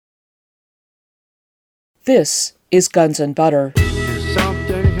This is Guns and Butter. There's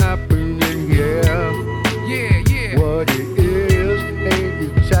something happening here. Yeah. What it is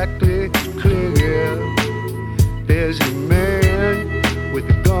ain't exactly clear. There's a man with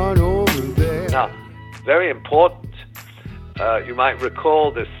a gun over there. Now, very important. You might recall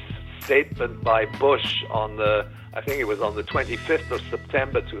this statement by Bush on I think it was on the 25th of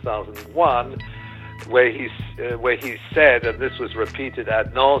September 2001, where he said, and this was repeated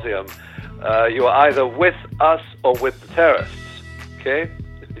ad nauseum, you are either with us or with the terrorists. Okay?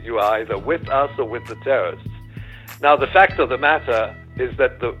 You are either with us or with the terrorists. Now, the fact of the matter is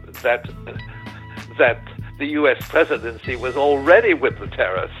that the U.S. presidency was already with the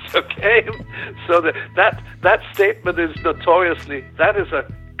terrorists. Okay, so that statement is that is a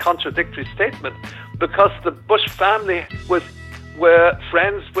contradictory statement, because the Bush family were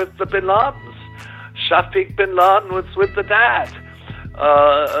friends with the Bin Ladens. Shafiq bin Laden was with the dad.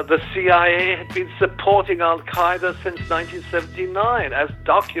 The CIA had been supporting Al-Qaeda since 1979, as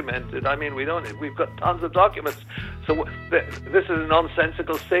documented. I mean, we've got tons of documents. So this is a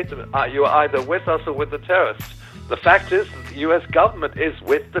nonsensical statement. You are either with us or with the terrorists. The fact is that the U.S. government is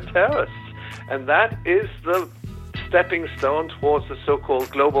with the terrorists, and that is the stepping stone towards the so-called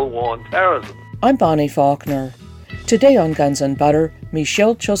global war on terrorism. I'm Bonnie Faulkner. Today on Guns and Butter,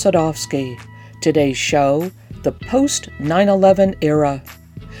 Michel Chossudovsky. Today's show, the post-9/11 era.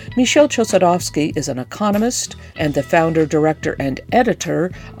 Michel Chossudovsky is an economist and the founder, director, and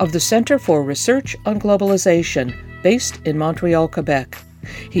editor of the Center for Research on Globalization, based in Montreal, Quebec.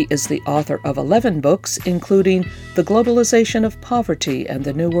 He is the author of 11 books, including The Globalization of Poverty and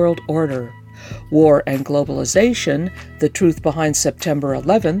the New World Order, War and Globalization, The Truth Behind September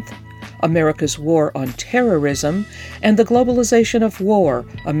 11th, America's War on Terrorism, and The Globalization of War,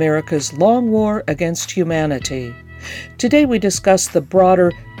 America's Long War Against Humanity. Today we discuss the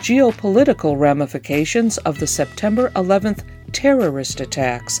broader geopolitical ramifications of the September 11th terrorist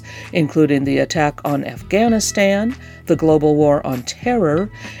attacks, including the attack on Afghanistan, the global war on terror,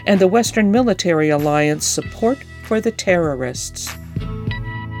 and the Western military alliance support for the terrorists.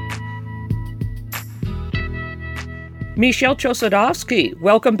 Michel Chossudovsky,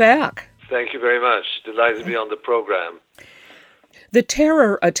 welcome back. Thank you very much. Delighted to be on the program. The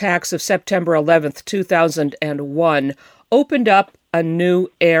terror attacks of September 11th, 2001 opened up a new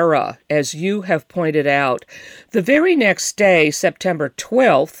era, as you have pointed out. The very next day, September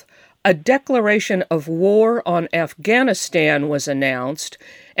 12th, a declaration of war on Afghanistan was announced,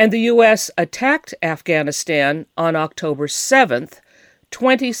 and the U.S. attacked Afghanistan on October 7th,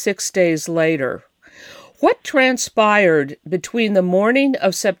 26 days later. What transpired between the morning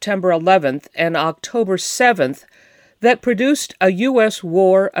of September 11th and October 7th that produced a U.S.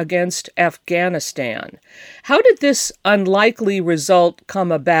 war against Afghanistan? How did this unlikely result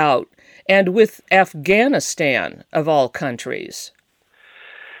come about, and with Afghanistan, of all countries?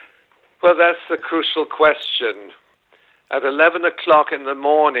 Well, that's the crucial question. At 11 o'clock in the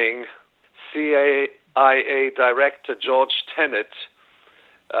morning, CIA Director George Tenet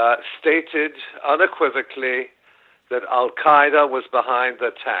stated unequivocally that Al-Qaeda was behind the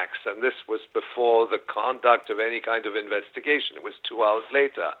attacks, and this was before the conduct of any kind of investigation. It was 2 hours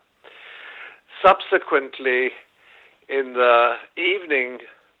later. Subsequently, in the evening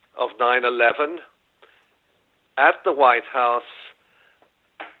of 9/11, at the White House,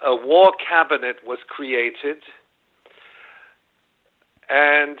 a war cabinet was created,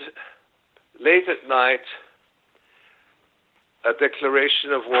 and late at night, a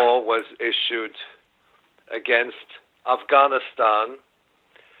declaration of war was issued against Afghanistan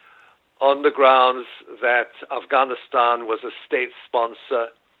on the grounds that Afghanistan was a state sponsor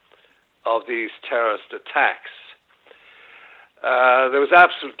of these terrorist attacks. There was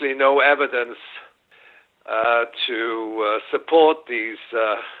absolutely no evidence to support these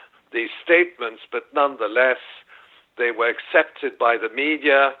statements, but nonetheless, they were accepted by the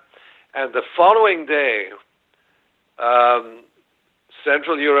media. And the following day,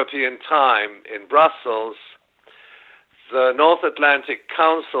 Central European time in Brussels, the North Atlantic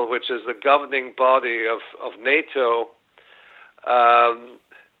Council, which is the governing body of NATO,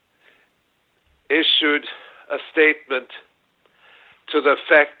 issued a statement to the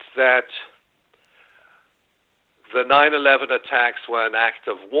effect that the 9/11 attacks were an act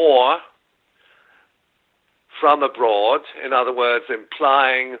of war from abroad, in other words,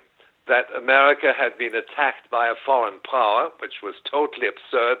 implying that America had been attacked by a foreign power, which was totally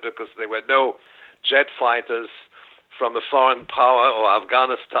absurd because there were no jet fighters from a foreign power or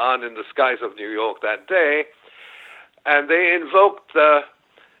Afghanistan in the skies of New York that day. And they invoked the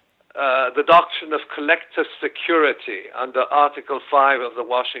the doctrine of collective security under Article 5 of the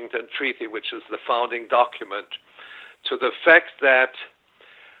Washington Treaty, which is the founding document, to the fact that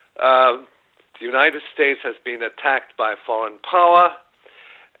the United States has been attacked by a foreign power,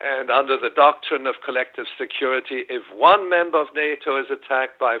 and under the doctrine of collective security, if one member of NATO is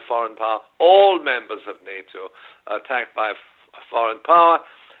attacked by a foreign power, all members of NATO are attacked by a foreign power,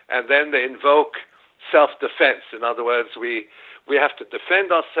 and then they invoke self-defense. In other words, we have to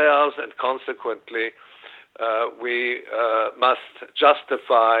defend ourselves, and consequently, we must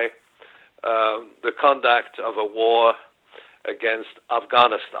justify the conduct of a war against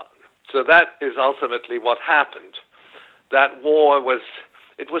Afghanistan. So that is ultimately what happened. That war was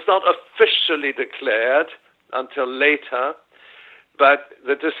not officially declared until later, but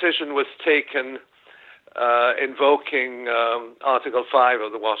the decision was taken invoking Article 5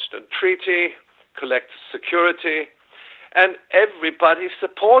 of the Washington Treaty, collective security, and everybody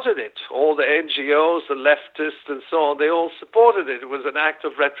supported it. All the NGOs, the leftists, and so on, they all supported it. It was an act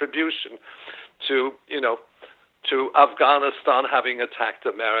of retribution to Afghanistan having attacked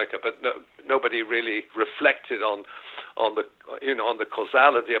America, but nobody really reflected on the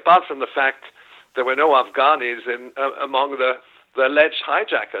causality, apart from the fact there were no Afghanis among the alleged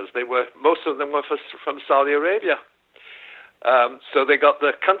hijackers. Most of them were from Saudi Arabia, so they got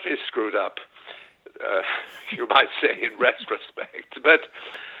the country screwed up. You might say, in retrospect. But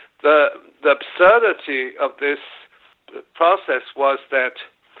the absurdity of this process was that,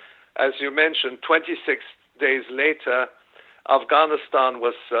 as you mentioned, 26 days later, Afghanistan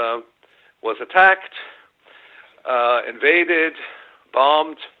was attacked, invaded,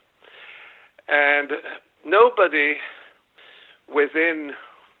 bombed, and nobody within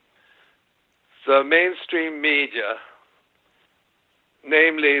the mainstream media,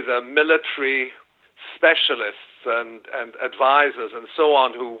 namely the military specialists and advisors and so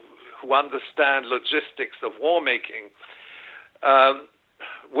on who understand logistics of war making,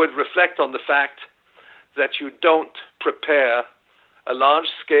 would reflect on the fact that you don't prepare a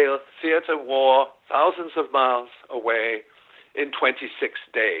large-scale theater war thousands of miles away in 26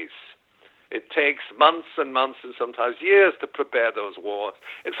 days. It takes months and months and sometimes years to prepare those wars.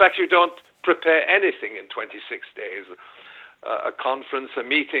 In fact, you don't prepare anything in 26 days, a conference, a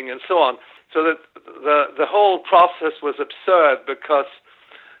meeting, and so on. So that the whole process was absurd because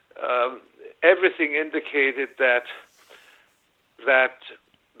everything indicated that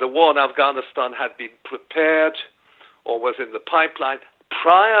the war in Afghanistan had been prepared or was in the pipeline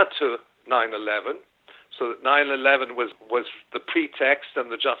prior to 9/11. So that 9/11 was the pretext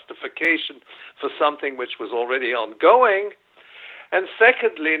and the justification for something which was already ongoing. And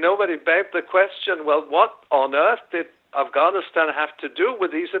secondly, nobody begged the question, well, what on earth did Afghanistan have to do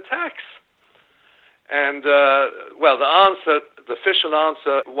with these attacks? And, the official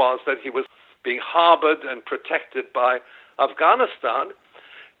answer was that he was being harbored and protected by Afghanistan.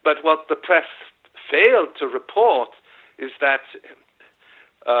 But what the press failed to report is that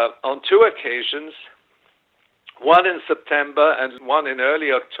on two occasions, one in September and one in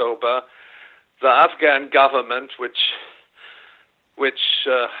early October, the Afghan government, which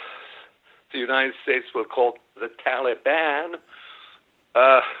the United States will call the Taliban,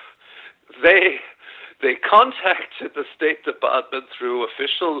 they contacted the State Department through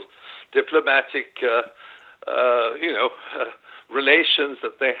official diplomatic, relations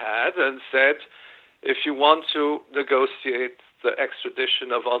that they had, and said, if you want to negotiate the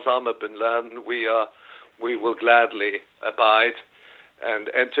extradition of Osama bin Laden, we will gladly abide and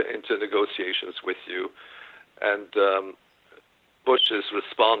enter into negotiations with you. And Bush's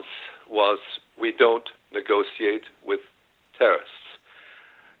response was, we don't negotiate with terrorists.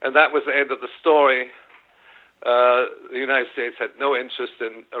 And that was the end of the story. The United States had no interest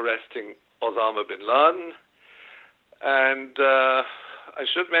in arresting Osama bin Laden. And I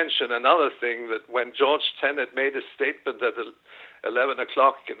should mention another thing, that when George Tenet made a statement at 11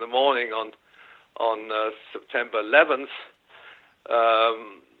 o'clock in the morning on September 11th,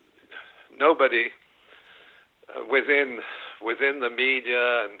 nobody within the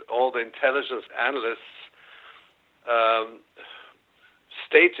media and all the intelligence analysts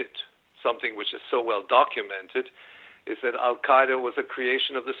stated something which is so well documented, is that Al-Qaeda was a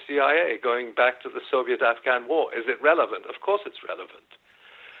creation of the CIA going back to the Soviet-Afghan War. Is it relevant? Of course it's relevant.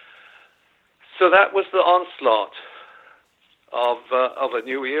 So that was the onslaught of a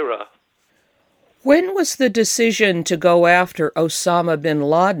new era. When was the decision to go after Osama bin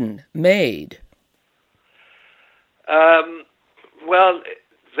Laden made?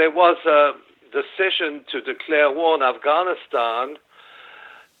 There was a decision to declare war in Afghanistan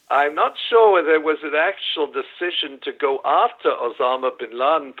I'm not sure whether it was an actual decision to go after Osama bin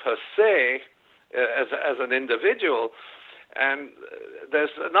Laden per se, as an individual. And there's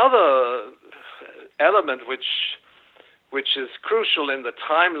another element which is crucial in the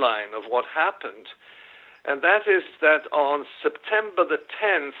timeline of what happened, and that is that on September the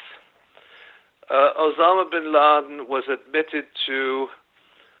 10th, Osama bin Laden was admitted to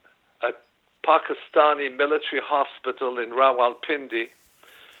a Pakistani military hospital in Rawalpindi,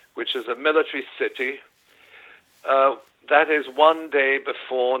 which is a military city. That is one day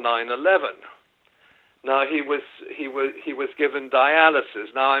before 9/11. Now he was given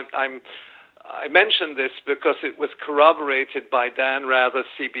dialysis. Now I mention this because it was corroborated by Dan Rather's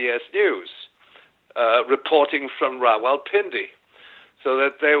CBS News, reporting from Rawalpindi. So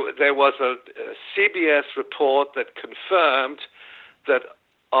that there was a CBS report that confirmed that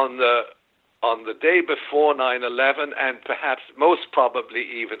on the day before 9/11, and perhaps most probably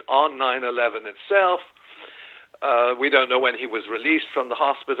even on 9/11 itself, we don't know when he was released from the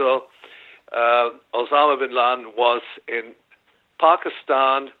hospital, Osama bin Laden was in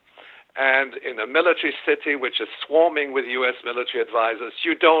Pakistan and in a military city which is swarming with U.S. military advisors.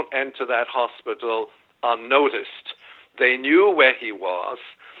 You don't enter that hospital unnoticed. They knew where he was.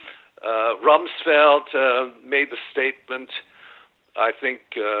 Rumsfeld made the statement, I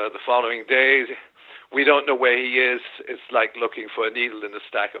think, the following day, we don't know where he is. It's like looking for a needle in a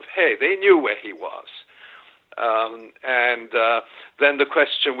stack of hay. They knew where he was. And then the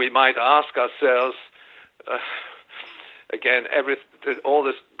question we might ask ourselves, again, all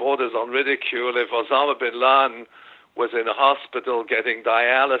this borders on ridicule. If Osama bin Laden was in a hospital getting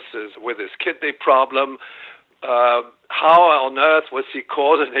dialysis with his kidney problem, how on earth was he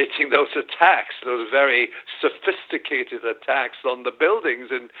coordinating those attacks, those very sophisticated attacks on the buildings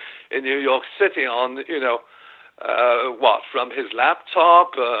in New York City on, what, from his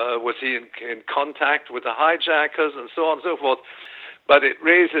laptop? Was he in contact with the hijackers and so on and so forth? But it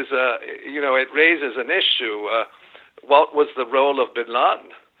raises an issue. What was the role of bin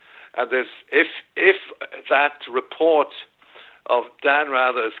Laden? And if that report of Dan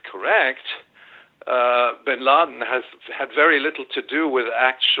Rather is correct, bin Laden has had very little to do with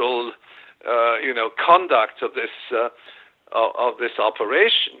actual, conduct of this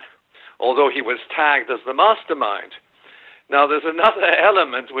operation, although he was tagged as the mastermind. Now, there's another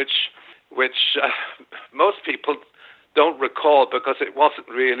element which most people don't recall because it wasn't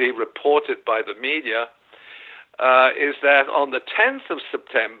really reported by the media, is that on the 10th of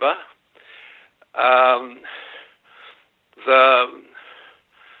September,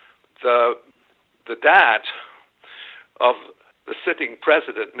 the dad of the sitting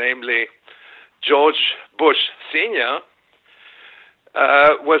president, namely George Bush Sr.,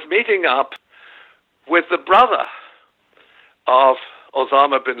 was meeting up with the brother of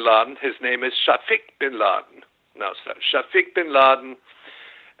Osama bin Laden. His name is Shafiq bin Laden. Now, Shafiq bin Laden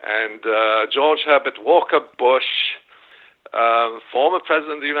and George Herbert Walker Bush, former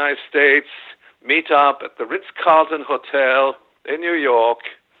president of the United States, meet up at the Ritz-Carlton Hotel in New York.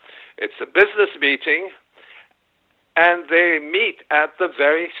 It's a business meeting, and they meet on the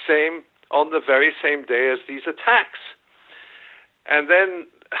very same day as these attacks. And then,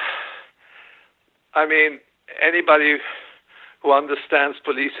 anybody who understands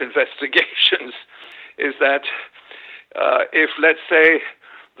police investigations is that if, let's say,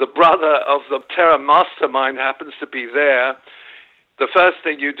 the brother of the terror mastermind happens to be there, the first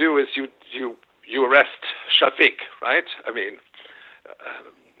thing you do is you arrest Shafiq, right?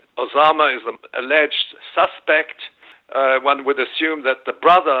 Osama is the alleged suspect. One would assume that the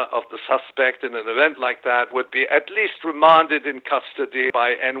brother of the suspect in an event like that would be at least remanded in custody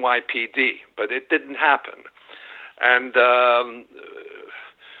by NYPD, but it didn't happen. And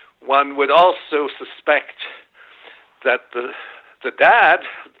one would also suspect that the dad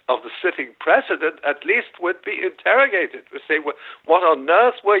of the sitting president at least would be interrogated. Would say, what on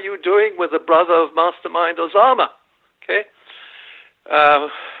earth were you doing with the brother of Mastermind Osama? Okay?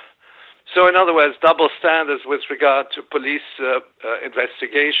 So in other words, double standards with regard to police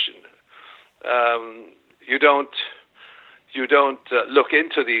investigation. You don't look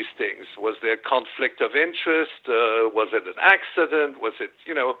into these things. Was there conflict of interest? Was it an accident? Was it,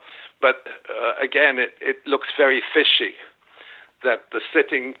 But again, it looks very fishy that the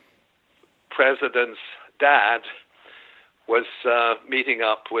sitting president's dad was meeting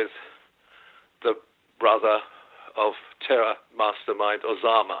up with the brother of terror mastermind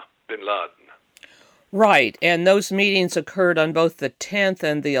Osama bin Laden. Right, and those meetings occurred on both the 10th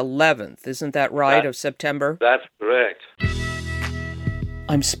and the 11th, isn't that right, of September? That's correct.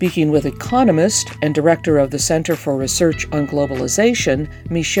 I'm speaking with economist and director of the Center for Research on Globalization,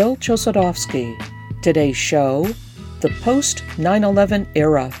 Michel Chossudovsky. Today's show, the post-9/11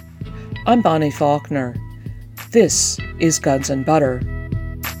 era. I'm Bonnie Faulkner. This is Guns and Butter.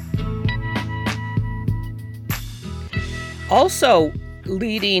 Also,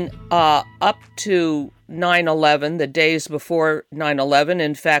 leading up to 9/11, the days before 9/11,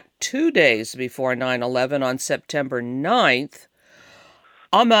 in fact, 2 days before 9/11, on September 9th,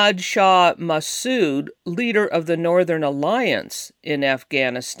 Ahmad Shah Massoud, leader of the Northern Alliance in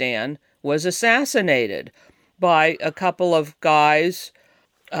Afghanistan, was assassinated by a couple of guys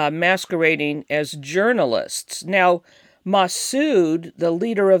masquerading as journalists. Now, Massoud, the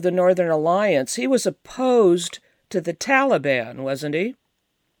leader of the Northern Alliance, he was opposed to the Taliban, wasn't he?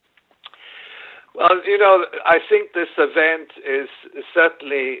 Well, I think this event is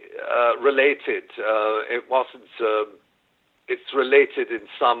certainly related. It wasn't. It's related in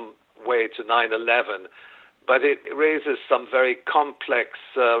some way to 9/11, but it raises some very complex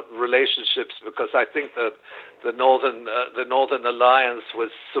relationships because I think that the Northern Alliance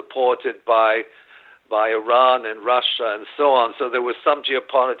was supported by Iran and Russia and so on. So there was some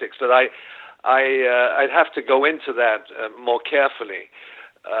geopolitics, but I'd have to go into that more carefully.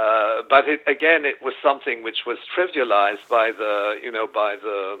 But it was something which was trivialized by the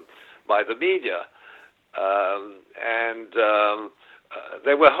media, and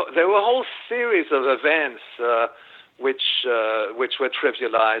there were a whole series of events which were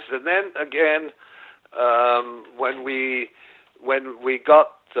trivialized. And then again, when we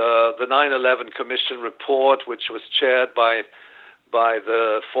got the 9/11 Commission report, which was chaired by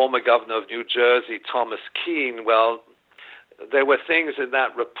the former governor of New Jersey, Thomas Keane, well, there were things in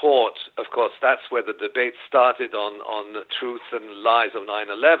that report. Of course, that's where the debate started on the truth and lies of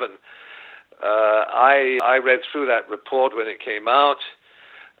 9/11. I read through that report when it came out.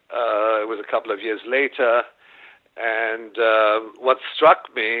 It was a couple of years later. And what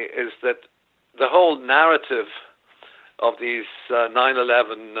struck me is that the whole narrative of these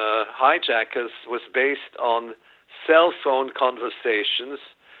 9/11 hijackers was based on cell phone conversations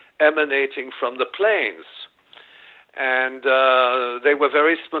emanating from the planes. And they were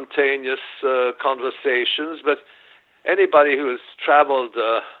very spontaneous conversations, but anybody who has travels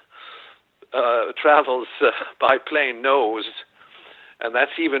by plane knows, and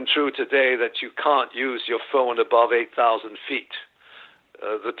that's even true today, that you can't use your phone above 8,000 feet.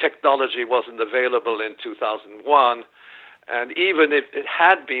 The technology wasn't available in 2001, and even if it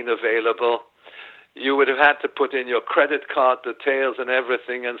had been available, you would have had to put in your credit card details and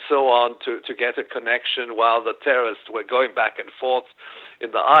everything and so on to get a connection while the terrorists were going back and forth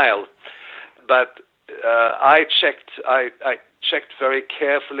in the aisle. But I checked very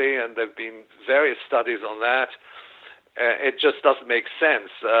carefully, and there have been various studies on that. It just doesn't make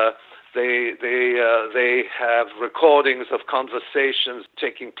sense. They have recordings of conversations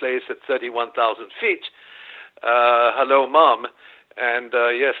taking place at 31,000 feet. Hello, Mom. And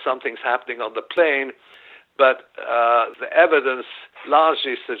yes, something's happening on the plane, but the evidence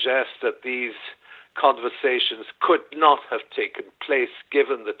largely suggests that these conversations could not have taken place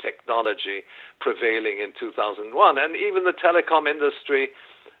given the technology prevailing in 2001. And even the telecom industry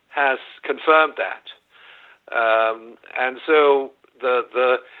has confirmed that. And so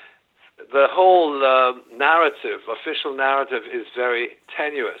the whole official narrative is very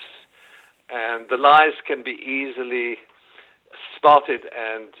tenuous, and the lies can be easily spotted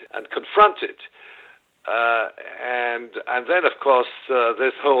and confronted, and then of course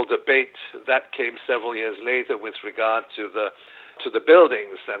this whole debate that came several years later with regard to the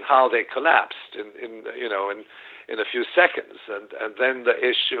buildings and how they collapsed in a few seconds, and then the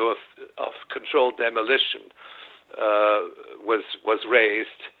issue of controlled demolition was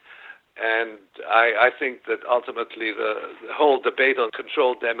raised. And I think that ultimately the whole debate on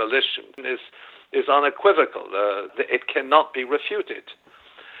controlled demolition is unequivocal. It cannot be refuted.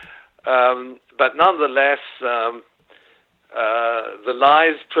 But nonetheless, the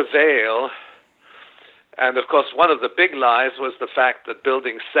lies prevail. And of course, one of the big lies was the fact that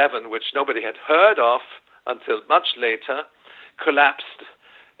Building 7, which nobody had heard of until much later, collapsed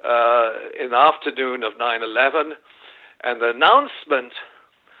in the afternoon of 9/11. And the announcement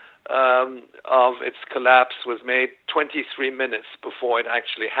of its collapse was made 23 minutes before it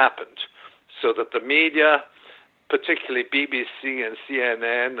actually happened, so that the media, particularly BBC and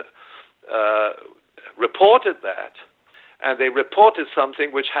CNN, reported that, and they reported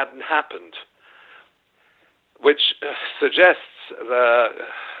something which hadn't happened, which suggests the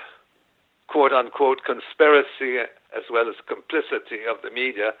quote-unquote conspiracy as well as complicity of the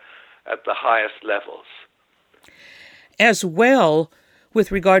media at the highest levels. As well,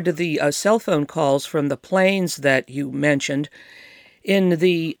 with regard to the cell phone calls from the planes that you mentioned. In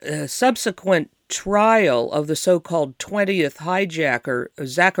the subsequent trial of the so-called 20th hijacker,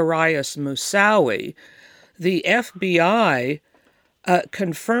 Zacarias Moussaoui, the FBI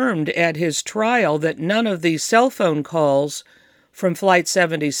confirmed at his trial that none of these cell phone calls from Flight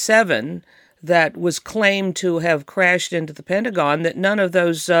 77 that was claimed to have crashed into the Pentagon, that none of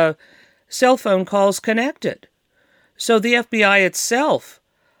those cell phone calls connected. So the FBI itself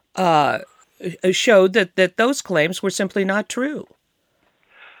showed that those claims were simply not true.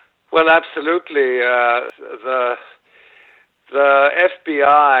 Well, absolutely. The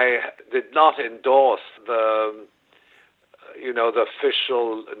FBI did not endorse the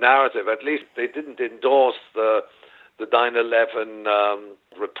official narrative. At least they didn't endorse the 9/11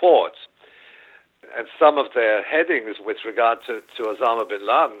 reports. And some of their headings with regard to Osama bin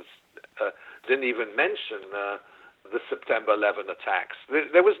Laden didn't even mention the September 11 attacks.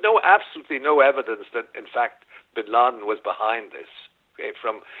 There was absolutely no evidence that, in fact, bin Laden was behind this. Okay?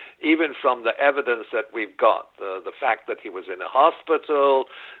 Even from the evidence that we've got, the fact that he was in a hospital,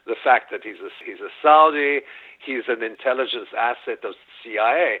 the fact that he's a Saudi, he's an intelligence asset of the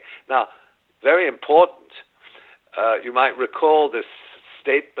CIA. Now, very important, you might recall this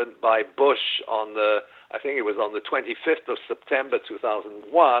statement by Bush I think it was on the 25th of September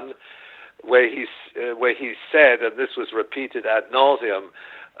 2001, where he said, and this was repeated ad nauseum,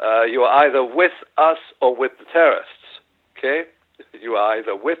 you are either with us or with the terrorists. Okay? You are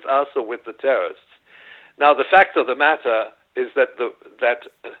either with us or with the terrorists. Now, the fact of the matter is that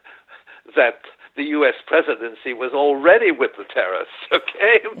the U.S. presidency was already with the terrorists.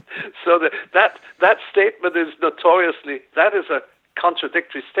 Okay, so that statement is that is a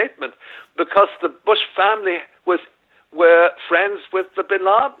contradictory statement, because the Bush family were friends with the Bin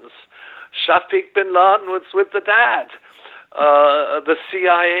Ladens. Shafiq bin Laden was with the dad. The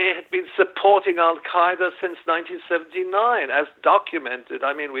CIA had been supporting Al-Qaeda since 1979, as documented.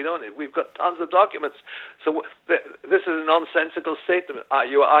 I mean, we've got tons of documents. So this is a nonsensical statement.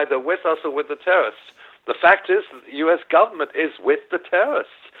 You are either with us or with the terrorists. The fact is that the U.S. government is with the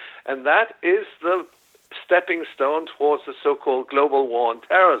terrorists, and that is the stepping stone towards the so-called global war on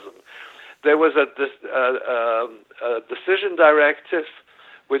terrorism. There was a decision directive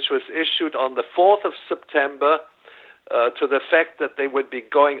which was issued on the 4th of September to the effect that they would be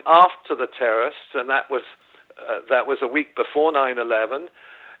going after the terrorists, and that was a week before 9/11,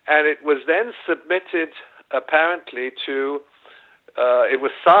 and it was then submitted apparently to. It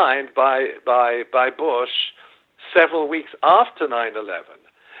was signed by Bush several weeks after 9/11,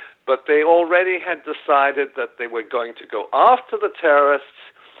 but they already had decided that they were going to go after the terrorists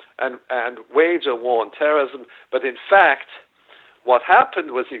and wage a war on terrorism. But in fact, what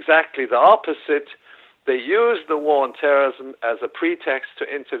happened was exactly the opposite. They used the war on terrorism as a pretext to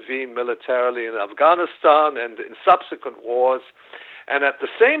intervene militarily in Afghanistan and in subsequent wars. And at the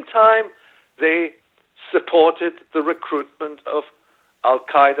same time, they supported the recruitment of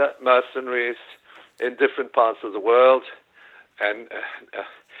Al-Qaeda mercenaries in different parts of the world, and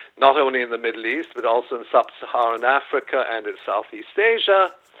not only in the Middle East, but also in sub-Saharan Africa and in Southeast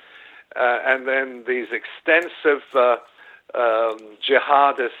Asia. And then these extensive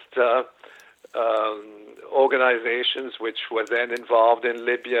jihadist organizations, which were then involved in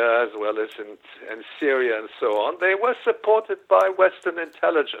Libya as well as in Syria and so on, they were supported by Western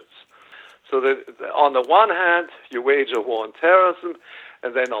intelligence. So that on the one hand, you wage a war on terrorism,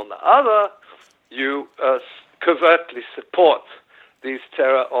 and then on the other, you covertly support these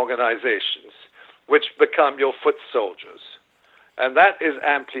terror organizations, which become your foot soldiers. And that is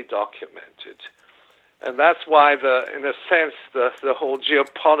amply documented. And that's why, in a sense, the whole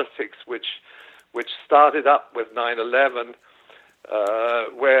geopolitics, which started up with 9/11,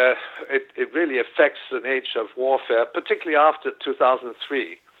 where it really affects the nature of warfare, particularly after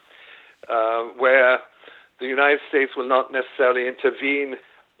 2003, where the United States will not necessarily intervene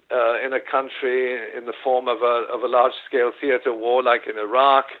in a country in the form of a large-scale theater war like in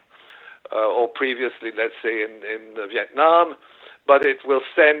Iraq, or previously, let's say, in Vietnam, but it will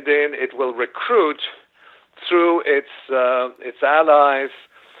send in, it will recruit through its allies,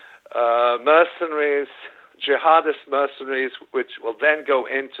 mercenaries, jihadist mercenaries, which will then go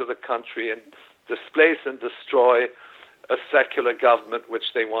into the country and displace and destroy a secular government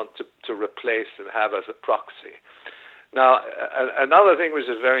which they want to replace and have as a proxy. Now, another thing which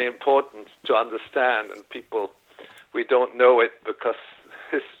is very important to understand, and we don't know it because,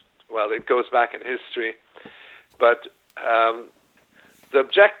 it goes back in history, but the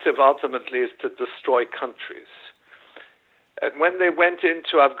objective ultimately is to destroy countries. And when they went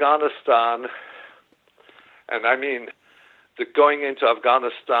into Afghanistan, and I mean, the going into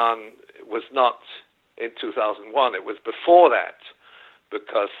Afghanistan was not in 2001. It was before that,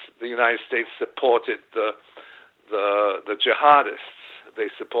 because the United States supported the jihadists. They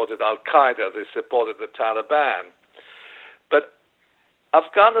supported Al-Qaeda. They supported the Taliban. But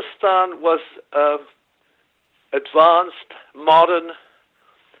Afghanistan was an advanced, modern,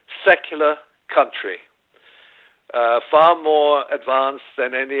 secular country, far more advanced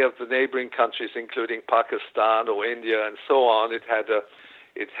than any of the neighboring countries, including Pakistan or India and so on. It had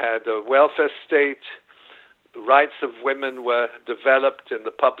a welfare state. The rights of women were developed in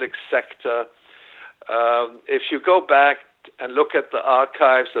the public sector. If you go back and look at the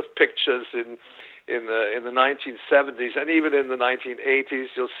archives of pictures in the 1970s and even in the 1980s,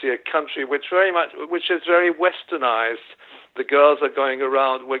 you'll see a country which is very westernized. The girls are going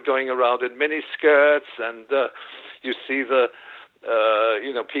around in miniskirts, and you see the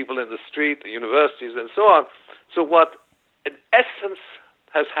people in the street, the universities, and so on. So what in essence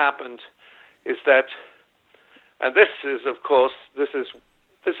has happened is that, and this is of course this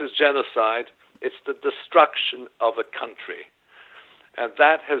is genocide. It's the destruction of a country. And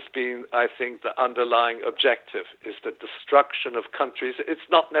that has been, I think, the underlying objective, is the destruction of countries. It's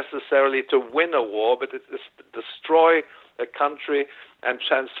not necessarily to win a war, but it is to destroy a country and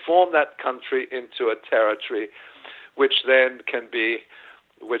transform that country into a territory which then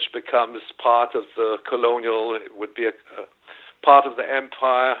which becomes part of the colonial, it would be a part of the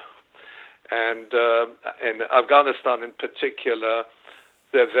empire. And in Afghanistan in particular,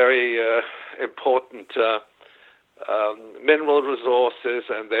 they're very important mineral resources,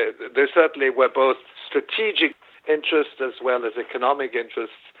 and they certainly were both strategic interests as well as economic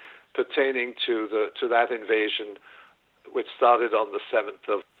interests pertaining to that invasion, which started on the 7th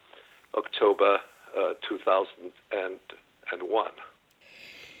of October 2001.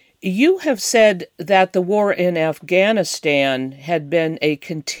 You have said that the war in Afghanistan had been a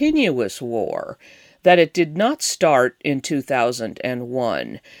continuous war, that it did not start in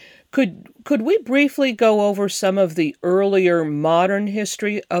 2001. Could we briefly go over some of the earlier modern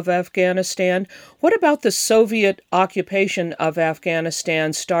history of Afghanistan? What about the Soviet occupation of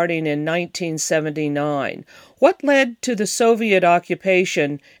Afghanistan starting in 1979? What led to the Soviet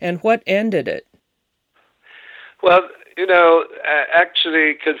occupation and what ended it? Well,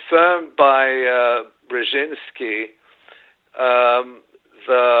 actually confirmed by Brzezinski,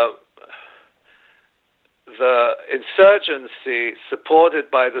 the insurgency supported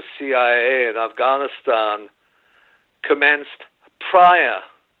by the CIA in Afghanistan commenced prior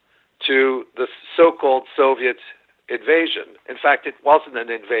to the so-called Soviet invasion. In fact, it wasn't an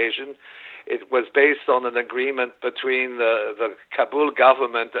invasion. It was based on an agreement between the Kabul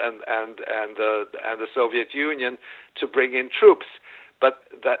government and the Soviet Union to bring in troops. But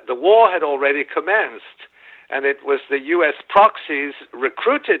that the war had already commenced, and it was the U.S. proxies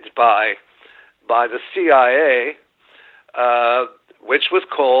recruited by the CIA, which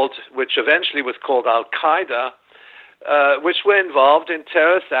eventually was called Al-Qaeda, which were involved in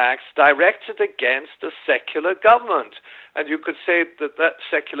terrorist acts directed against the secular government. And you could say that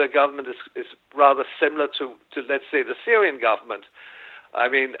secular government is rather similar to, let's say, the Syrian government. I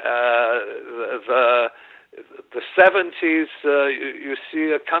mean, the 70s, you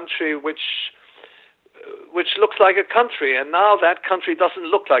see a country which looks like a country, and now that country doesn't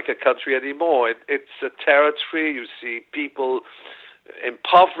look like a country anymore. It's a territory. You see people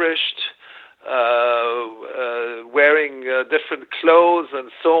impoverished, wearing different clothes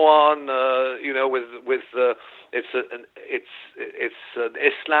and so on. It's an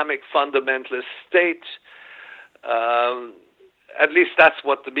Islamic fundamentalist state. At least that's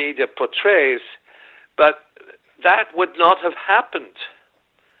what the media portrays. But that would not have happened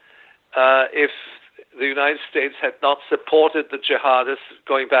if the United States had not supported the jihadists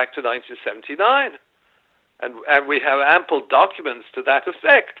going back to 1979. And we have ample documents to that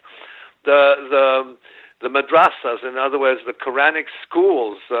effect. The madrasas, in other words, the Quranic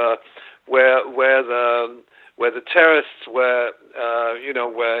schools, where the terrorists were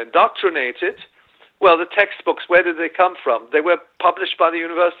indoctrinated. Well, the textbooks, where did they come from? They were published by the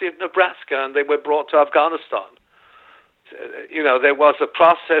University of Nebraska, and they were brought to Afghanistan. There was a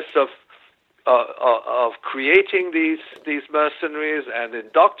process of creating these mercenaries and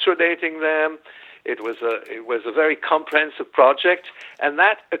indoctrinating them. It was a very comprehensive project, and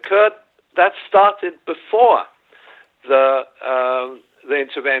that started before the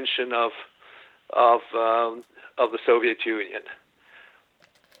intervention of the Soviet Union.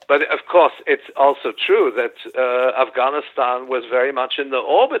 But of course, it's also true that Afghanistan was very much in the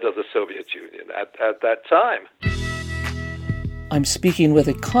orbit of the Soviet Union at that time. I'm speaking with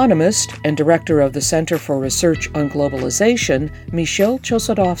economist and director of the Center for Research on Globalization, Michel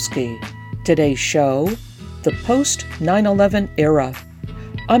Chossudovsky. Today's show, the post-9/11 era.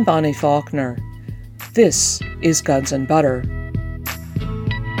 I'm Bonnie Faulkner. This is Guns and Butter.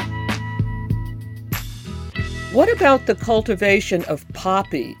 What about the cultivation of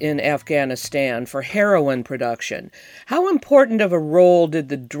poppy in Afghanistan for heroin production? How important of a role did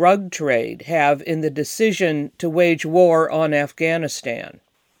the drug trade have in the decision to wage war on Afghanistan?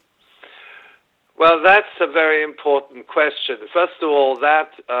 Well, that's a very important question. First of all,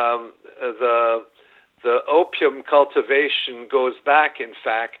 that the opium cultivation goes back, in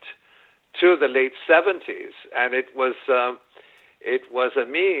fact, to the late 70s, and it was a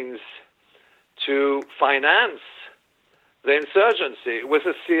means to finance the insurgency. It was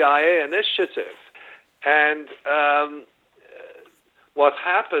a CIA initiative. And what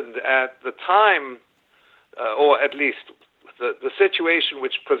happened at the time, or at least the situation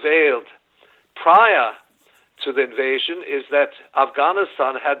which prevailed prior to the invasion, is that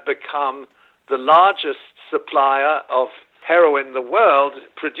Afghanistan had become the largest supplier of heroin in the world,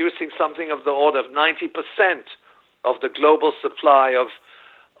 producing something of the order of 90% of the global supply of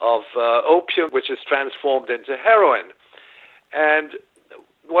opium, which is transformed into heroin. And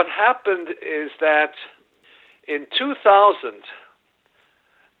what happened is that in 2000,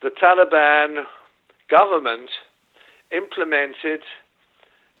 the Taliban government implemented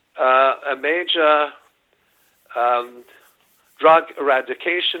a major drug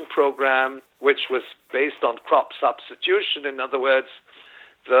eradication program, which was based on crop substitution. In other words,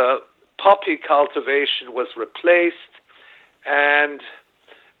 the poppy cultivation was replaced, and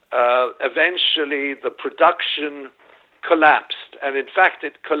eventually the production collapsed. And in fact,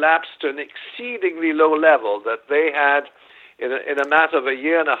 it collapsed to an exceedingly low level that they had, in a matter of a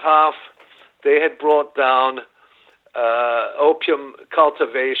year and a half, they had brought down opium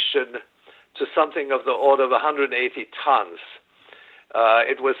cultivation to something of the order of 180 tons.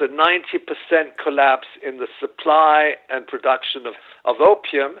 It was a 90% collapse in the supply and production of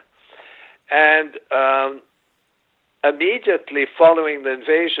opium. And immediately following the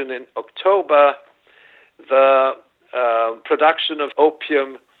invasion in October, the production of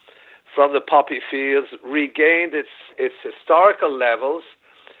opium from the poppy fields regained its historical levels.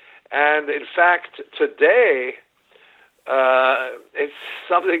 And in fact, today, it's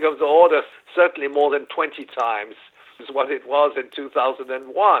something of the order, certainly more than 20 times, is what it was in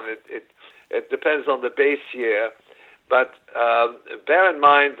 2001. It depends on the base year. But bear in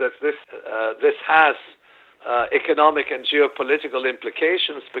mind that this has economic and geopolitical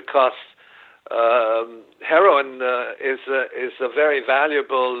implications, because heroin is a very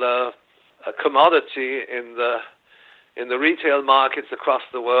valuable commodity in the retail markets across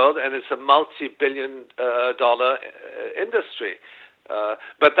the world, and it's a multi-billion dollar industry.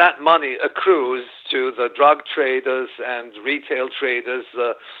 But that money accrues to the drug traders and retail traders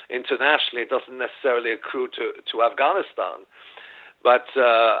internationally. It doesn't necessarily accrue to Afghanistan. But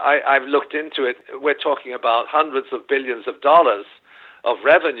I've looked into it. We're talking about hundreds of billions of dollars of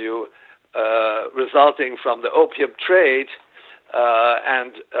revenue resulting from the opium trade.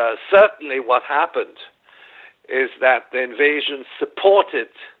 And certainly what happened is that the invasion supported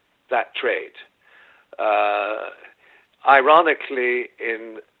that trade. Ironically,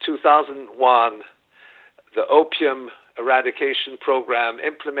 in 2001, the opium eradication program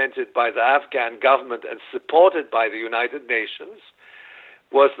implemented by the Afghan government and supported by the United Nations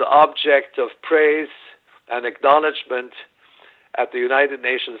was the object of praise and acknowledgement at the United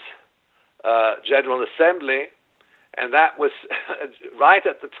Nations General Assembly, and that was right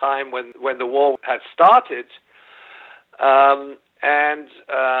at the time when the war had started. And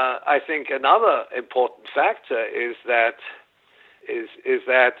I think another important factor is that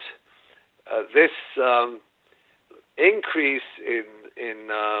this increase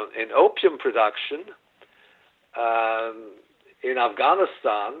in opium production in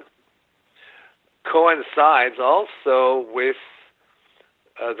Afghanistan coincides also with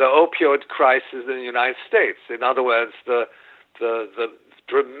the opioid crisis in the United States. In other words, the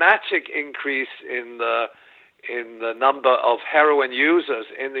dramatic increase in the number of heroin users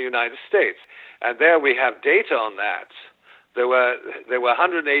in the United States. And there we have data on that. There were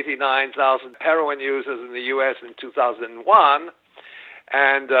 189,000 heroin users in the U.S. in 2001,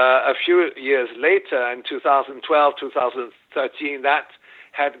 and a few years later, in 2012, 2013, that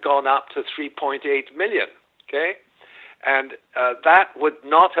had gone up to 3.8 million, okay? And that would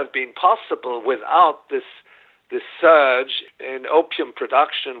not have been possible without this surge in opium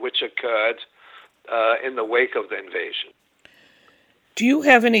production which occurred in the wake of the invasion. Do you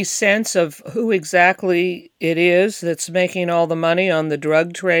have any sense of who exactly it is that's making all the money on the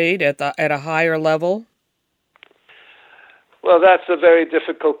drug trade at a higher level? Well, that's a very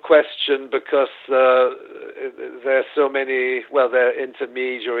difficult question because there are so many, well, there are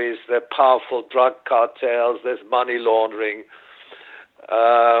intermediaries, there are powerful drug cartels, there's money laundering.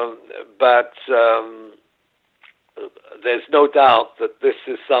 But there's no doubt that this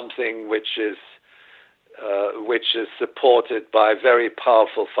is something which is supported by very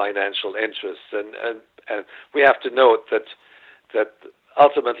powerful financial interests, and we have to note that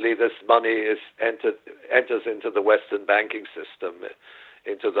ultimately this money enters into the Western banking system,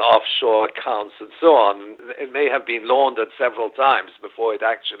 into the offshore accounts and so on. It may have been laundered several times before it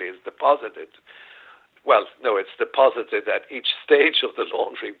actually is deposited. Well, no, it's deposited at each stage of the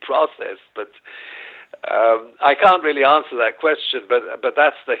laundering process, but I can't really answer that question, but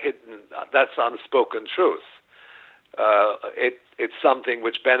that's unspoken truth. It's something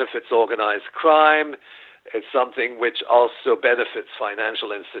which benefits organized crime. It's something which also benefits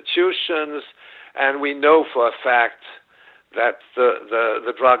financial institutions, and we know for a fact that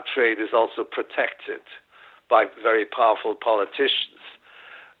the drug trade is also protected by very powerful politicians.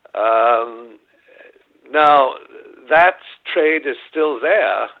 Now, that trade is still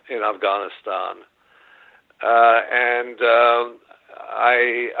there in Afghanistan, and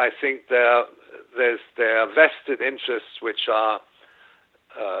I think there are vested interests which are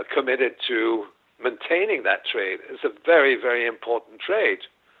committed to maintaining that trade. It's a very, very important trade.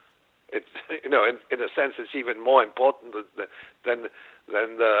 It, in a sense, it's even more important than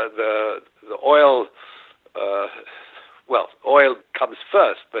the oil. Well, oil comes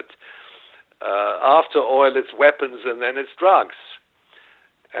first, but after oil, it's weapons, and then it's drugs.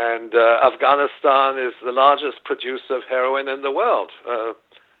 And Afghanistan is the largest producer of heroin in the world.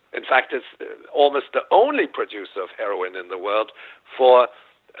 In fact, it's almost the only producer of heroin in the world for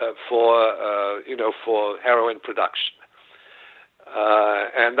heroin production,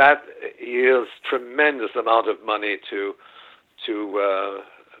 and that yields tremendous amount of money to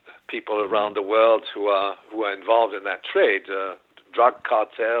people around the world who are involved in that trade, drug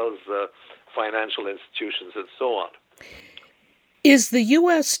cartels, financial institutions, and so on. Is the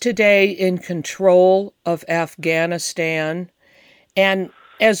U.S. today in control of Afghanistan? And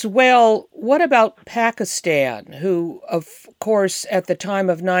as well, what about Pakistan, who, of course, at the time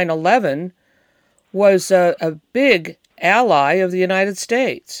of 9/11, was a big ally of the United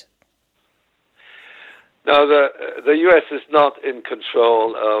States? No, the U.S. is not in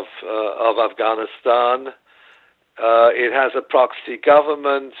control of Afghanistan. It has a proxy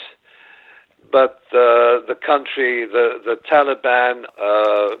government, but the country, the Taliban,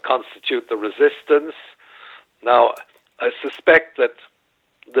 constitute the resistance. Now, I suspect that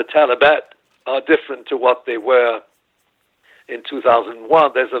the Taliban are different to what they were in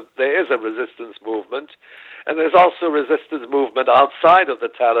 2001. There is a resistance movement, and there's also a resistance movement outside of the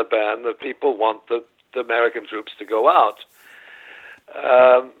Taliban. The people want the American troops to go out.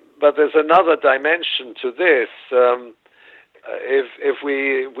 But there's another dimension to this. If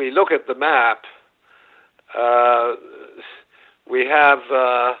we look at the map, we have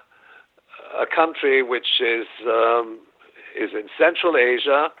a country which is in Central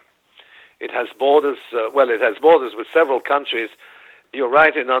Asia. It has borders. It has borders with several countries. You're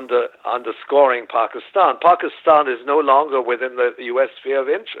right in underscoring Pakistan. Pakistan is no longer within the U.S. sphere of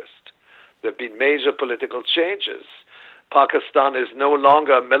interest. There have been major political changes. Pakistan is no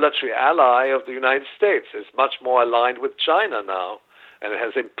longer a military ally of the United States. It's much more aligned with China now, and it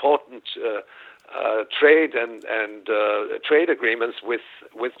has important trade and trade agreements with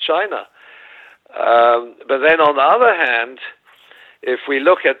China. But then on the other hand, if we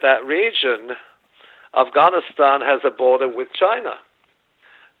look at that region, Afghanistan has a border with China.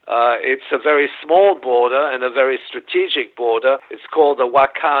 It's a very small border and a very strategic border. It's called the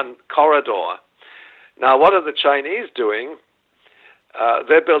Wakhan Corridor. Now, what are the Chinese doing?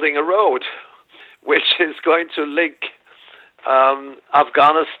 They're building a road which is going to link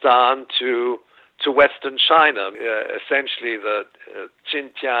Afghanistan to Western China, essentially the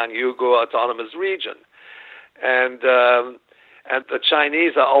Xinjiang Uyghur Autonomous Region. And the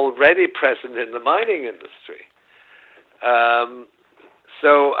Chinese are already present in the mining industry.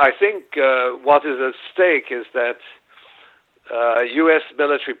 So I think what is at stake is that U.S.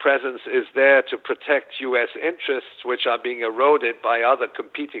 military presence is there to protect U.S. interests, which are being eroded by other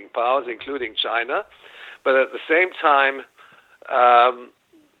competing powers, including China. But at the same time,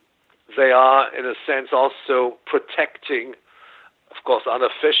 they are, in a sense, also protecting, of course,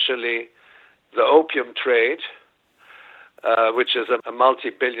 unofficially, the opium trade, which is a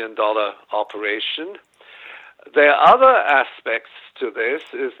multi-billion-dollar operation. There are other aspects to this,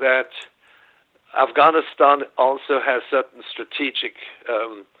 is that Afghanistan also has certain strategic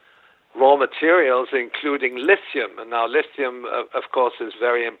raw materials, including lithium. And now lithium, of course, is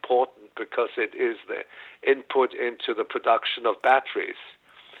very important because it is the input into the production of batteries.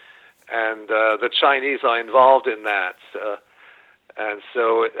 And the Chinese are involved in that. And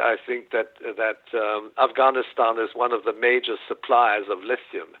so I think that Afghanistan is one of the major suppliers of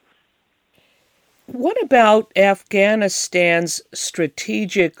lithium. What about Afghanistan's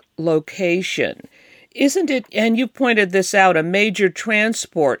strategic location? Isn't it, and you pointed this out, a major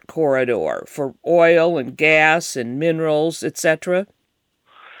transport corridor for oil and gas and minerals, etc.?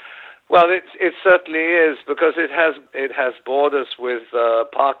 Well, it certainly is, because it has borders with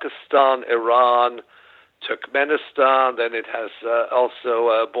Pakistan, Iran, Turkmenistan. Then it has also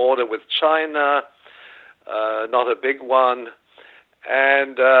a border with China, not a big one,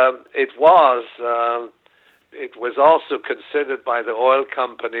 and it was also considered by the oil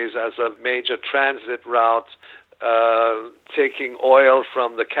companies as a major transit route, taking oil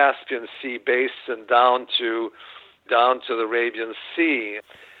from the Caspian Sea basin down to the Arabian Sea.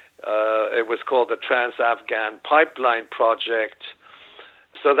 It was called the Trans-Afghan Pipeline Project.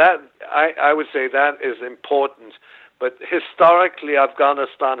 So that I would say that is important. But historically,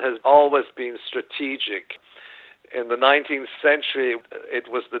 Afghanistan has always been strategic. In the 19th century, it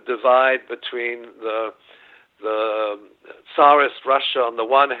was the divide between the Tsarist Russia on the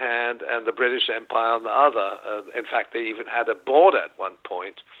one hand and the British Empire on the other. In fact, they even had a border at one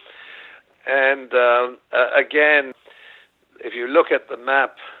point. And again, if you look at the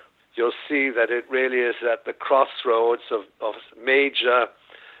map, you'll see that it really is at the crossroads of major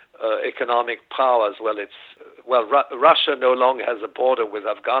economic powers. Russia no longer has a border with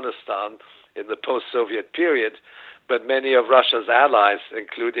Afghanistan in the post-Soviet period, but many of Russia's allies,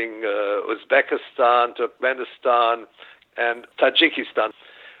 including Uzbekistan, Turkmenistan, and Tajikistan,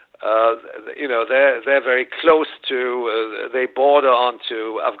 they're very close to. They border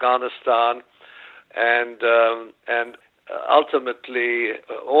onto Afghanistan, and ultimately,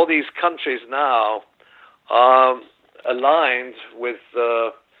 all these countries now are aligned with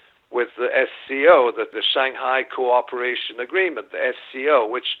the SCO, the Shanghai Cooperation Agreement, the SCO,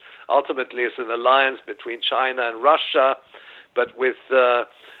 which ultimately is an alliance between China and Russia, but with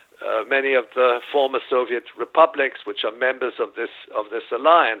many of the former Soviet republics, which are members of this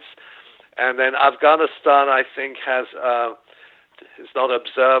alliance. And then Afghanistan, I think, is not an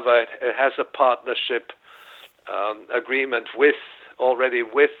observer. It has a partnership agreement already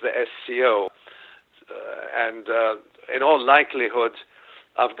with the SCO, and in all likelihood,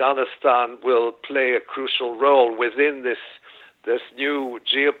 Afghanistan will play a crucial role within this new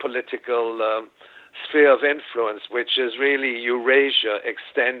geopolitical sphere of influence, which is really Eurasia,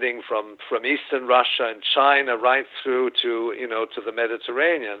 extending from eastern Russia and China right through to the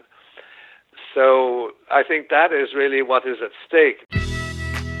Mediterranean. So I think that is really what is at stake.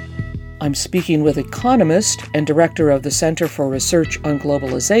 I'm speaking with economist and director of the Center for Research on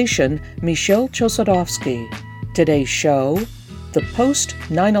Globalization, Michel Chossudovsky. Today's show, the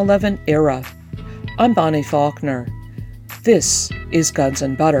post-9/11 era. I'm Bonnie Faulkner. This is Guns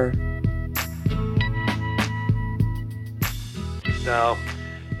and Butter. Now,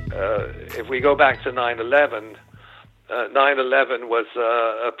 if we go back to 9/11, 9/11 was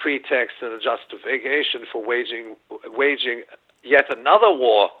a pretext and a justification for waging yet another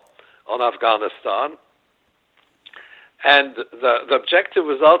war on Afghanistan, and the objective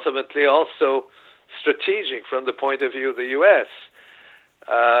was ultimately also strategic from the point of view of the U.S.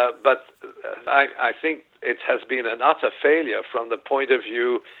 But I think it has been an utter failure from the point of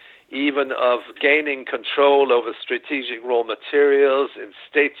view even of gaining control over strategic raw materials,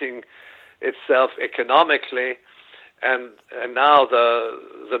 instating itself economically, and now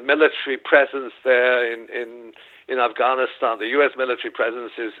the military presence there in Afghanistan, the U.S. military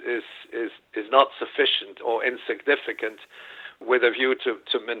presence is not sufficient or insignificant with a view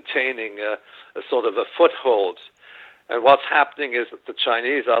to maintaining a sort of a foothold. And what's happening is that the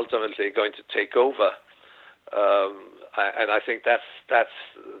Chinese are ultimately going to take over, and I think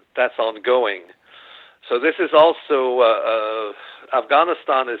that's ongoing. So this is also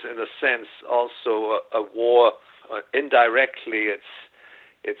Afghanistan is in a sense also a war. Indirectly,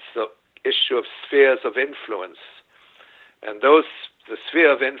 it's the issue of spheres of influence, and the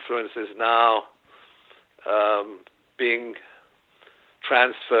sphere of influence is now being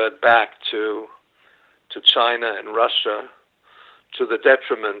transferred back to China and Russia, to the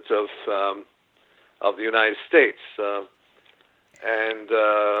detriment of the United States, and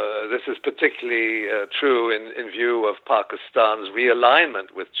this is particularly true in view of Pakistan's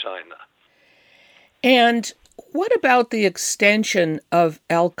realignment with China. And What about the extension of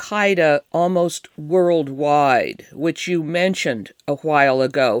Al-Qaeda almost worldwide, which you mentioned a while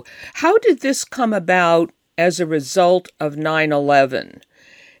ago? How did this come about as a result of 9/11?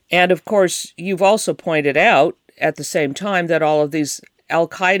 And of course, you've also pointed out at the same time that all of these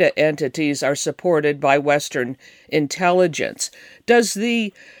Al-Qaeda entities are supported by Western intelligence. Does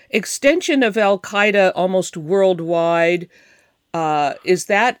the extension of Al-Qaeda almost worldwide, is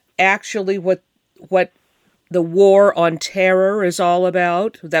that actually what the war on terror is all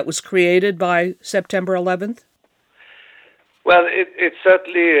about, that was created by September 11th? Well, it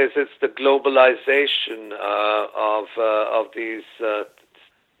certainly is. It's the globalization of these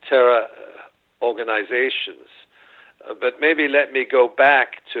terror organizations. But maybe let me go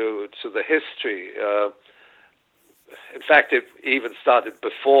back to the history. In fact, it even started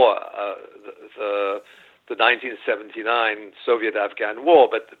before the 1979 Soviet-Afghan War,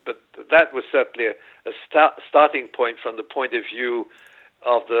 but that was certainly a starting point from the point of view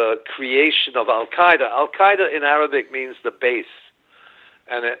of the creation of Al-Qaeda. Al-Qaeda in Arabic means the base.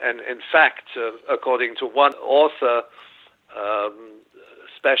 And in fact, according to one author,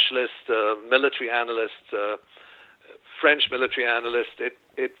 specialist, military analyst, French military analyst,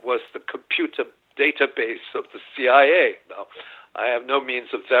 it was the computer database of the CIA. Now, I have no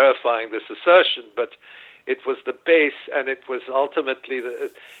means of verifying this assertion, but it was the base, and it was ultimately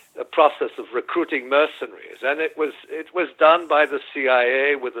the process of recruiting mercenaries. And it was done by the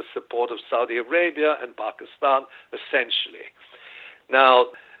CIA with the support of Saudi Arabia and Pakistan, essentially.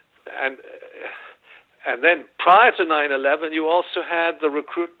 Now, and then prior to 9/11, you also had the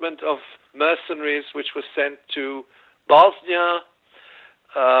recruitment of mercenaries which were sent to Bosnia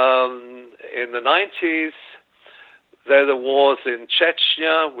in the 90s. There are the wars in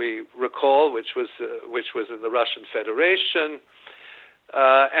Chechnya, we recall, which was in the Russian Federation,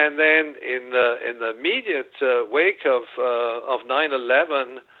 and then in the immediate wake of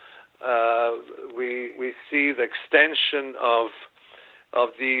 9/11, we see the extension of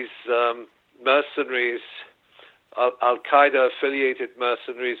these mercenaries, Al-Qaeda affiliated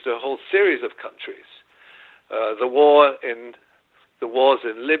mercenaries, to a whole series of countries. The wars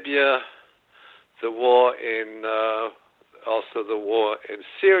in Libya, also the war in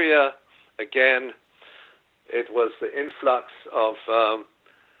Syria. Again, it was the influx of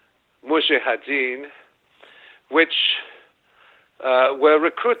mujahideen, which were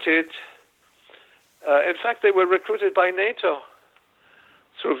recruited. In fact, they were recruited by NATO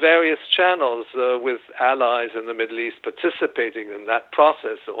through various channels, with allies in the Middle East participating in that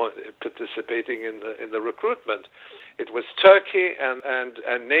process, or participating in the recruitment. It was Turkey and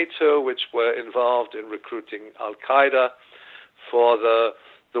NATO which were involved in recruiting Al-Qaeda for the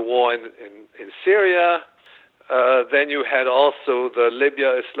war in Syria. Then you had also the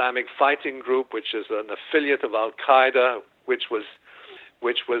Libya Islamic Fighting Group, which is an affiliate of Al-Qaeda, which was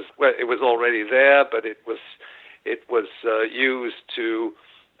well, it was already there, but it was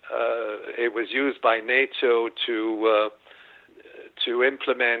used by NATO to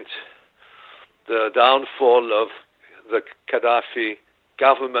implement the downfall of the Gaddafi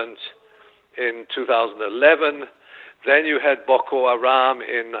government in 2011. Then you had Boko Haram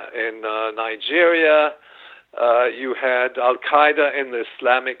in Nigeria. You had Al-Qaeda in the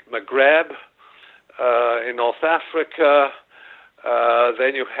Islamic Maghreb, in North Africa.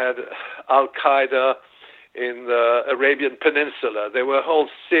 Then you had Al-Qaeda in the Arabian Peninsula. There were a whole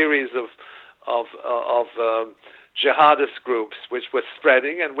series of jihadist groups which were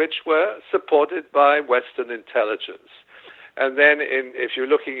spreading and which were supported by Western intelligence. And then if you're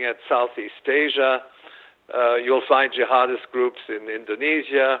looking at Southeast Asia, you'll find jihadist groups in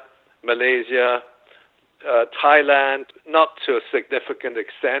Indonesia, Malaysia, Thailand, not to a significant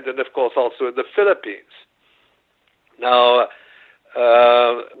extent, and of course also in the Philippines. Now,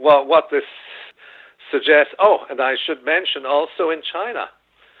 what this suggests, and I should mention also in China,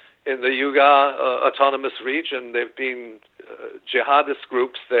 in the Uyghur Autonomous Region, there have been jihadist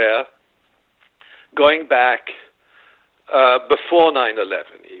groups there going back before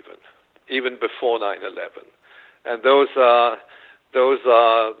 9/11, even before 9/11, and those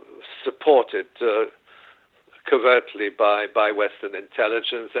are supported covertly by Western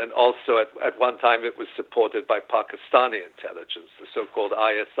intelligence, and also at one time it was supported by Pakistani intelligence, the so-called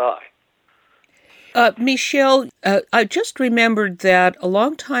ISI. Michel, I just remembered that a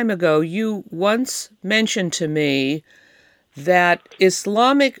long time ago you once mentioned to me that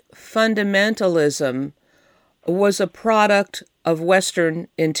Islamic fundamentalism was a product of Western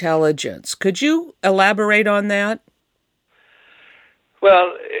intelligence. Could you elaborate on that?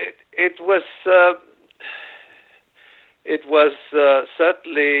 Well, it was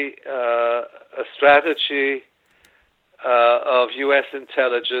certainly a strategy of U.S.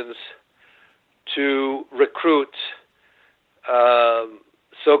 intelligence to recruit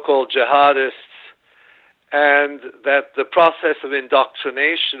so-called jihadists, and that the process of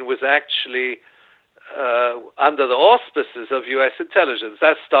indoctrination was actually under the auspices of U.S. intelligence.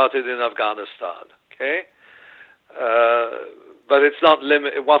 That started in Afghanistan, okay? But it's not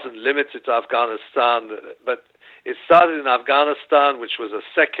it wasn't limited to Afghanistan, but it started in Afghanistan, which was a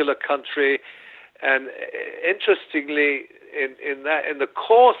secular country, and interestingly, in the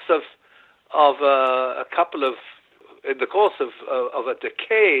course of a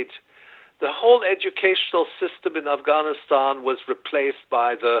decade, the whole educational system in Afghanistan was replaced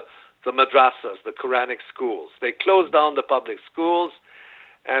by the madrasas, the Quranic schools. They closed down the public schools,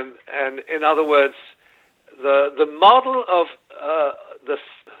 and in other words, the model of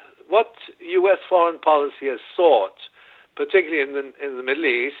what U.S. foreign policy has sought, particularly in the Middle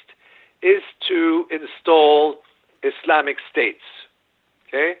East, is to install Islamic states,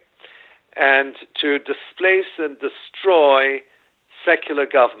 okay, and to displace and destroy secular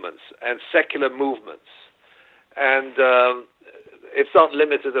governments and secular movements. And it's not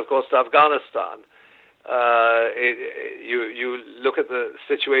limited, of course, to Afghanistan. You look at the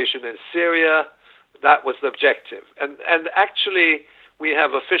situation in Syria. That was the objective. And actually, we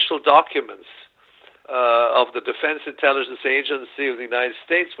have official documents of the Defense Intelligence Agency of the United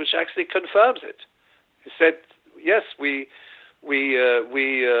States, which actually confirms it. It said, yes, we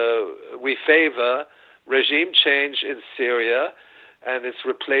favor regime change in Syria and its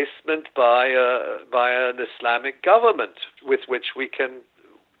replacement by an Islamic government with which we can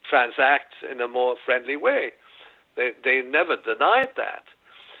transact in a more friendly way. They never denied that.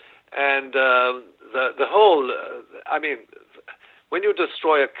 And the whole, when you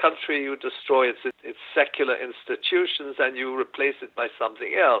destroy a country, you destroy its secular institutions and you replace it by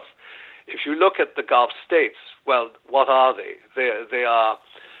something else. If you look at the Gulf states, well, what are they?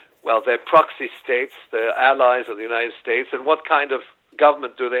 They're proxy states. They're allies of the United States. And what kind of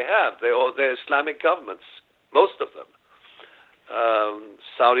government do they have? They're Islamic governments, most of them.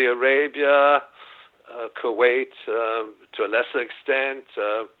 Saudi Arabia, Kuwait, to a lesser extent,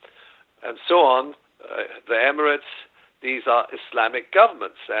 and so on, the Emirates. These are Islamic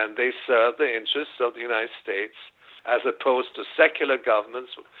governments, and they serve the interests of the United States as opposed to secular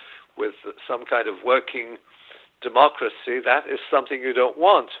governments with some kind of working democracy. That is something you don't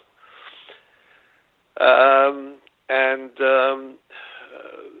want.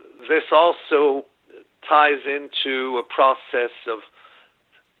 This also ties into a process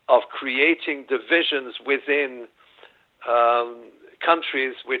of creating divisions within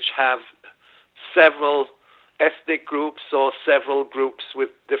countries which have several ethnic groups or several groups with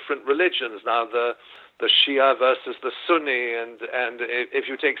different religions. Now, the Shia versus the Sunni, and if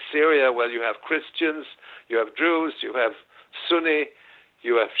you take Syria, well, you have Christians, you have Druze, you have Sunni,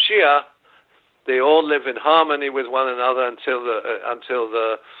 you have Shia. They all live in harmony with one another until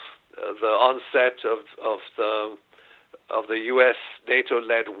the onset of the U.S.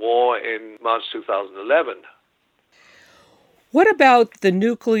 NATO-led war in March 2011. What about the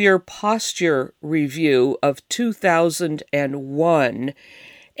Nuclear Posture Review of 2001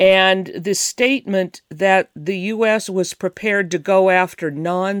 and the statement that the U.S. was prepared to go after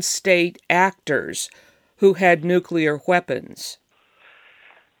non-state actors who had nuclear weapons?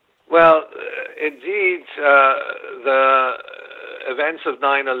 Well, indeed, the events of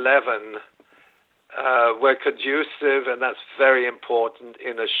 9/11 were conducive, and that's very important,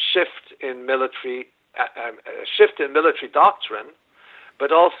 in a shift in military doctrine,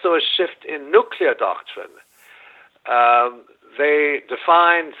 but also a shift in nuclear doctrine. They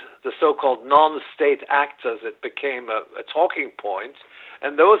defined the so-called non-state actors. It became a talking point.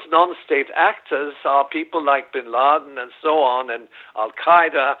 And those non-state actors are people like Bin Laden and so on, and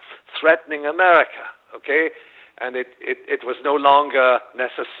Al-Qaeda threatening America, okay? And it was no longer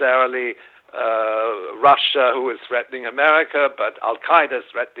necessarily Russia who is threatening America, but Al-Qaeda is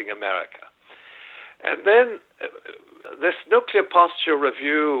threatening America. And then this Nuclear Posture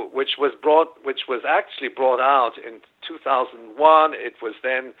Review, which was actually brought out in 2001, it was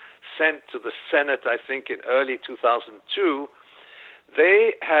then sent to the Senate, I think, in early 2002.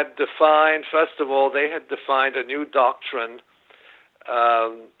 They had defined, first of all, a new doctrine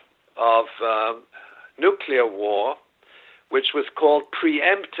of nuclear war, which was called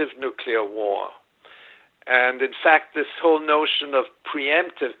preemptive nuclear war. And in fact, this whole notion of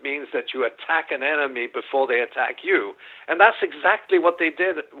preemptive means that you attack an enemy before they attack you. And that's exactly what they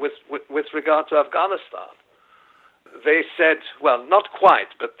did with regard to Afghanistan. They said, well, not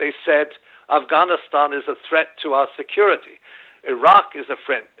quite, but they said Afghanistan is a threat to our security. Iraq is a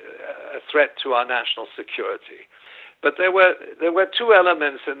threat to our national security. But there were two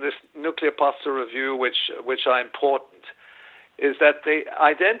elements in this nuclear posture review which are important. Is that they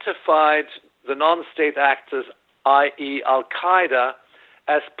identified the non-state actors, i.e. Al-Qaeda,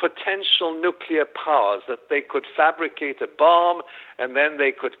 as potential nuclear powers, that they could fabricate a bomb and then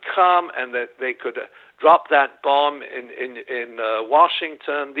they could come and that they could drop that bomb in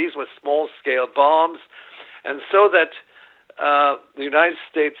Washington. These were small-scale bombs. And so that the United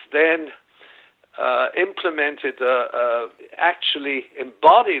States then implemented, actually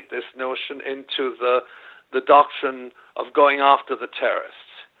embodied this notion into the doctrine of going after the terrorists.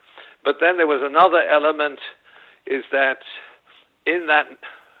 But then there was another element, is that in that,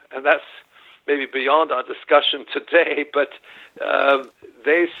 and that's maybe beyond our discussion today, but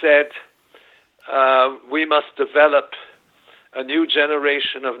they said we must develop a new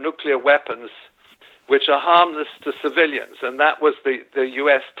generation of nuclear weapons which are harmless to civilians, and that was the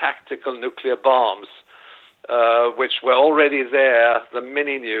U.S. tactical nuclear bombs, which were already there, the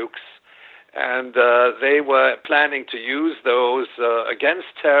mini nukes, and they were planning to use those against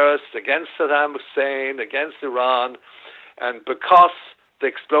terrorists, against Saddam Hussein, against Iran, and because the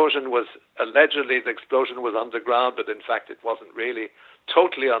explosion was underground, but in fact it wasn't really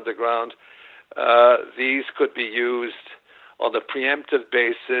totally underground, these could be used on a preemptive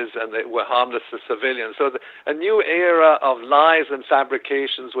basis, and they were harmless to civilians. So a new era of lies and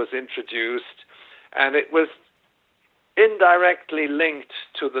fabrications was introduced, and it was indirectly linked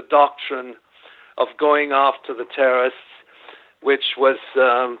to the doctrine of going after the terrorists, which was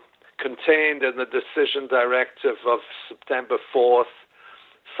contained in the decision directive of September 4th,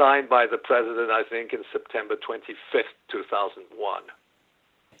 signed by the President, I think, in September 25th, 2001.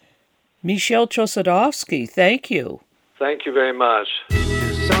 Michel Chossudovsky, thank you. Thank you very much.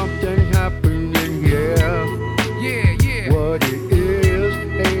 There's something happening here. Yeah. What it is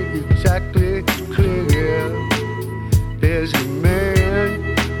ain't exactly clear. There's a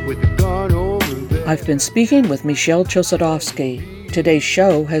man with a gun over there. I've been speaking with Michel Chossudovsky. Today's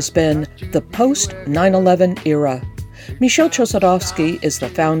show has been the post-9/11 era. Michel Chossudovsky is the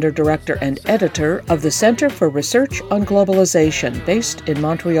founder, director, and editor of the Center for Research on Globalization, based in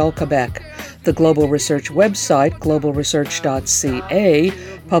Montreal, Quebec. The Global Research website, globalresearch.ca,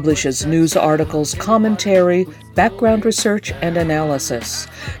 publishes news articles, commentary, background research, and analysis.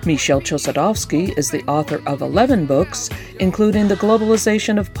 Michel Chossudovsky is the author of 11 books, including The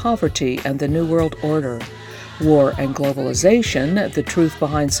Globalization of Poverty and the New World Order, War and Globalization, The Truth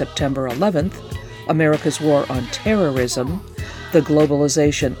Behind September 11th, America's War on Terrorism, The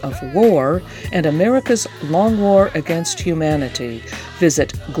Globalization of War, and America's Long War Against Humanity.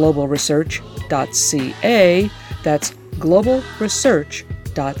 Visit globalresearch.ca. That's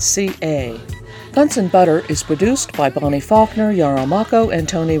globalresearch.ca. Guns and Butter is produced by Bonnie Faulkner, Yarrow Mako, and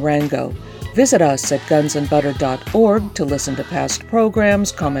Tony Rango. Visit us at gunsandbutter.org to listen to past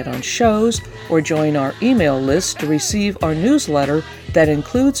programs, comment on shows, or join our email list to receive our newsletter that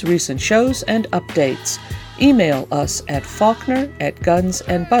includes recent shows and updates. Email us at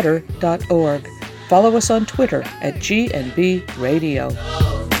faulkner@gunsandbutter.org. Follow us on Twitter at GNB Radio.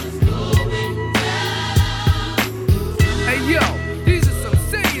 Hey yo, these are some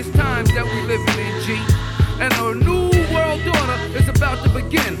serious times that we living in, G. And a new world order is about to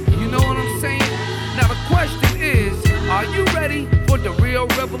begin. You know what I'm saying? Now the question is, are you ready for the real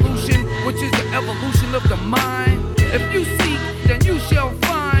revolution, which is the evolution of the mind? If you seek, then you shall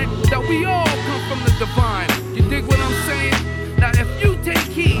find that we all come from the divine. You dig what I'm saying? Now if you take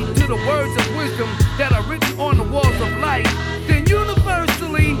heed to the words of wisdom that are written on the walls of life, then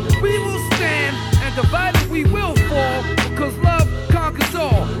universally we will stand, and divided we will fall, because love conquers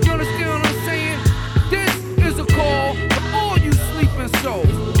all. You understand what I'm saying? This is a call for all you sleeping souls.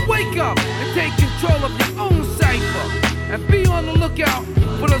 Wake up and take control of your own cipher, and be on the lookout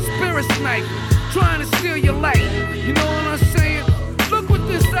for the spirit sniper trying to steal your life. You know what I'm saying? Look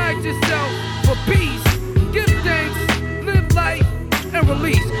within yourself for peace. Give thanks, live life, and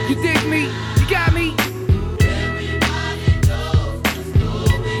release. You dig